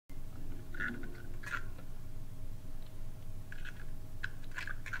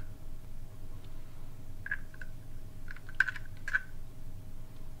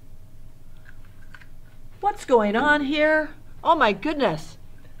What's going on here? Oh my goodness.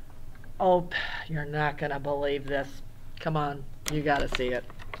 Oh, you're not gonna believe this. Come on, you gotta see it.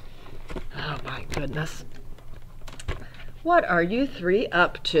 Oh my goodness. What are you three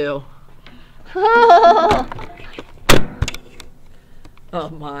up to? Oh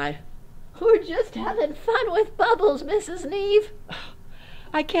my. We're just having fun with bubbles, Mrs. Neve.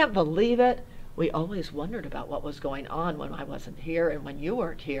 I can't believe it. We always wondered about what was going on when I wasn't here and when you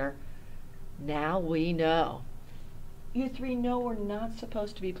weren't here. Now we know. You three know we're not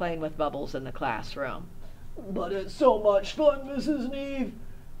supposed to be playing with bubbles in the classroom. But it's so much fun, Mrs. Neve.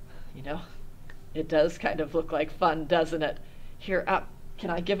 You know, it does kind of look like fun, doesn't it? Here, can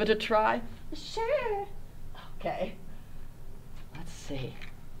I give it a try? Sure. Okay. Let's see.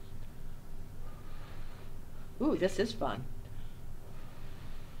 Ooh, this is fun.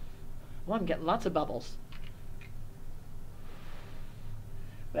 Well, I'm getting lots of bubbles.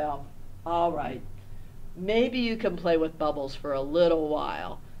 Well, all right. Maybe you can play with bubbles for a little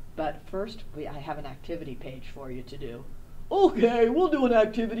while. But first, I have an activity page for you to do. Okay, we'll do an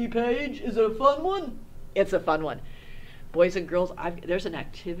activity page. Is it a fun one? It's a fun one. Boys and girls, there's an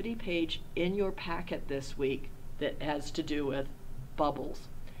activity page in your packet this week that has to do with bubbles.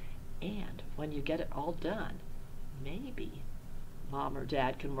 And when you get it all done, maybe Mom or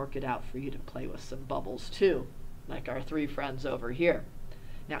Dad can work it out for you to play with some bubbles too, like our three friends over here.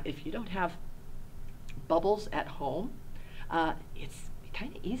 Now, if you don't have bubbles at home, it's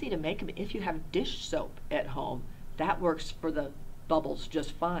kind of easy to make them if you have dish soap at home. That works for the bubbles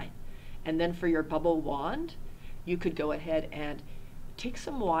just fine. And then for your bubble wand, you could go ahead and take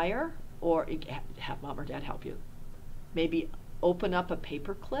some wire, or have Mom or Dad help you. Maybe open up a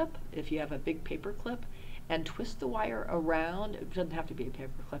paper clip, if you have a big paper clip, and twist the wire around. It doesn't have to be a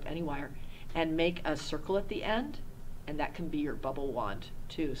paper clip, any wire, and make a circle at the end, and that can be your bubble wand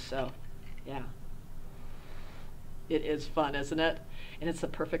too. So yeah, it is fun, isn't it? And it's the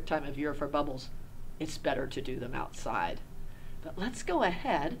perfect time of year for bubbles. It's better to do them outside. But let's go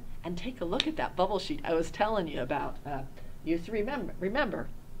ahead and take a look at that bubble sheet I was telling you about. You three remember,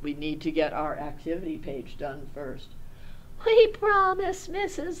 we need to get our activity page done first. We promise,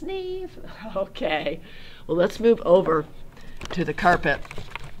 Mrs. Neve. Okay, well, let's move over to the carpet.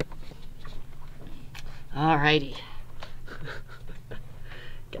 All righty.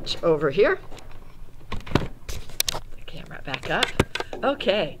 Get you over here. The camera back up.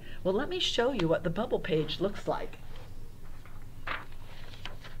 Okay, well, let me show you what the bubble page looks like.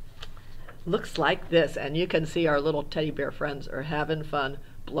 Looks like this, and you can see our little teddy bear friends are having fun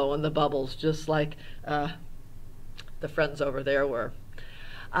blowing the bubbles just like the friends over there were.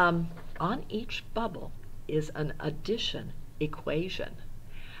 On each bubble is an addition equation,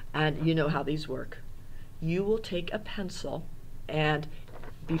 and you know how these work. You will take a pencil, and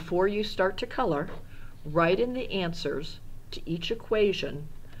before you start to color, write in the answers to each equation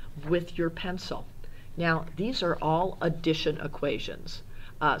with your pencil. Now, these are all addition equations.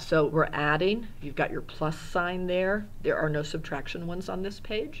 So we're adding, you've got your plus sign there. There are no subtraction ones on this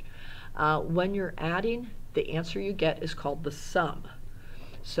page. When you're adding, the answer you get is called the sum.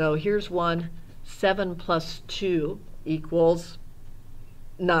 So here's one, 7 plus 2 equals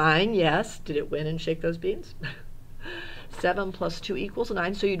 9, yes. Did it win and shake those beans? 7 plus 2 equals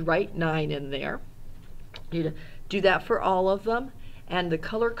 9, so you'd write 9 in there. You'd do that for all of them, and the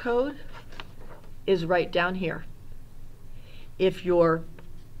color code is right down here. If your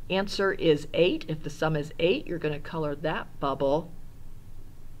answer is 8, if the sum is 8, you're going to color that bubble,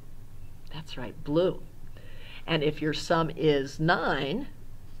 that's right, blue. And if your sum is 9,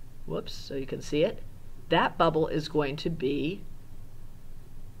 whoops, so you can see it, that bubble is going to be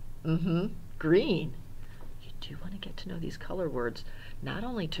green. You do want to get to know these color words, not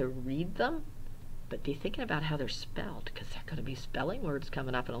only to read them, but be thinking about how they're spelled, because they're going to be spelling words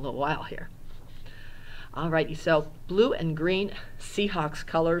coming up in a little while here. Alrighty, so blue and green, Seahawks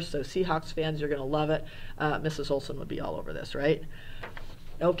colors, so Seahawks fans, you're going to love it. Mrs. Olson would be all over this, right?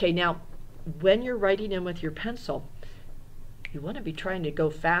 Okay, now, when you're writing in with your pencil, you want to be trying to go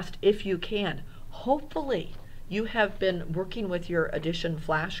fast if you can. Hopefully, you have been working with your addition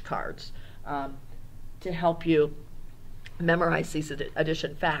flashcards to help you memorize these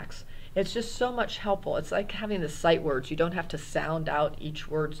addition facts. It's just so much helpful. It's like having the sight words. You don't have to sound out each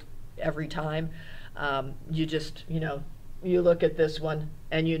word every time. You just, you look at this one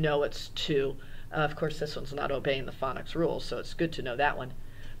and you know it's 2. Of course, this one's not obeying the phonics rules, so it's good to know that one.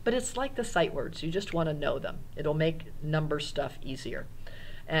 But it's like the sight words. You just want to know them. It'll make number stuff easier.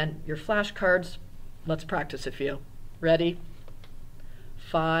 And your flashcards, let's practice a few. Ready?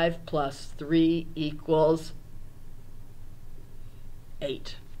 5 plus 3 equals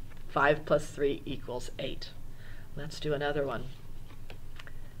 8. 5 plus 3 equals 8. Let's do another one.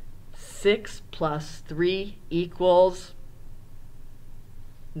 6 plus 3 equals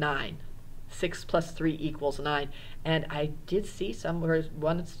 9. 6 plus 3 equals 9. And I did see somewhere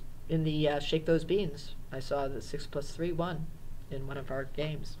once in the Shake Those Beans, I saw that 6 plus 3 won in one of our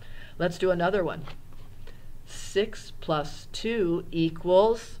games. Let's do another one. 6 plus 2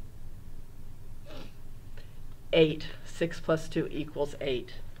 equals 8. 6 plus 2 equals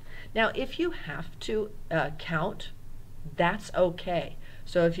 8. Now, if you have to count, that's okay.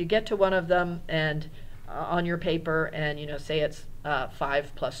 So if you get to one of them and on your paper and, say it's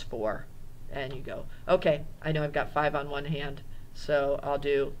 5 plus 4, and you go, okay, I know I've got 5 on one hand, so I'll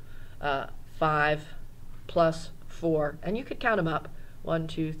do 5 plus 4, and you could count them up. 1,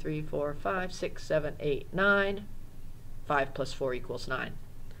 2, 3, 4, 5, 6, 7, 8, 9. 5 plus 4 equals 9.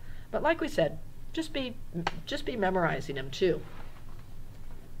 But like we said, just be memorizing them too.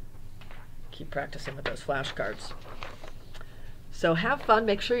 Keep practicing with those flashcards. So have fun.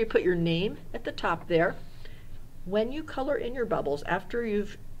 Make sure you put your name at the top there. When you color in your bubbles, after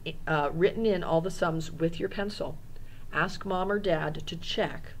you've written in all the sums with your pencil, ask mom or dad to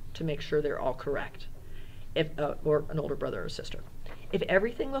check to make sure they're all correct, or an older brother or sister. If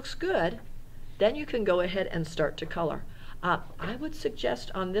everything looks good, then you can go ahead and start to color. I would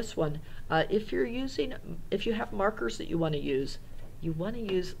suggest on this one, if you have markers that you want to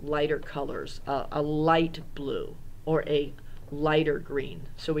use lighter colors, a light blue or a lighter green,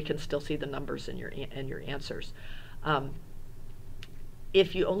 so we can still see the numbers in your answers.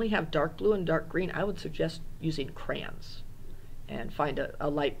 If you only have dark blue and dark green, I would suggest using crayons and find a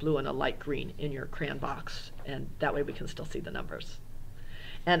light blue and a light green in your crayon box, and that way we can still see the numbers.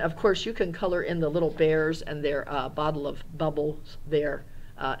 And of course you can color in the little bears and their bottle of bubbles there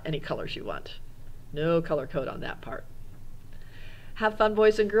any colors you want. No color code on that part. Have fun,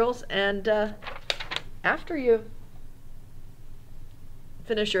 boys and girls, and after you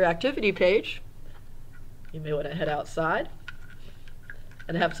finish your activity page, you may want to head outside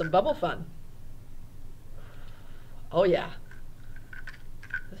and have some bubble fun. Oh yeah,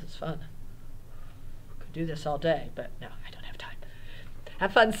 this is fun. Could do this all day, but no, I don't have time.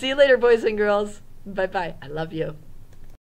 Have fun. See you later, boys and girls. Bye-bye. I love you.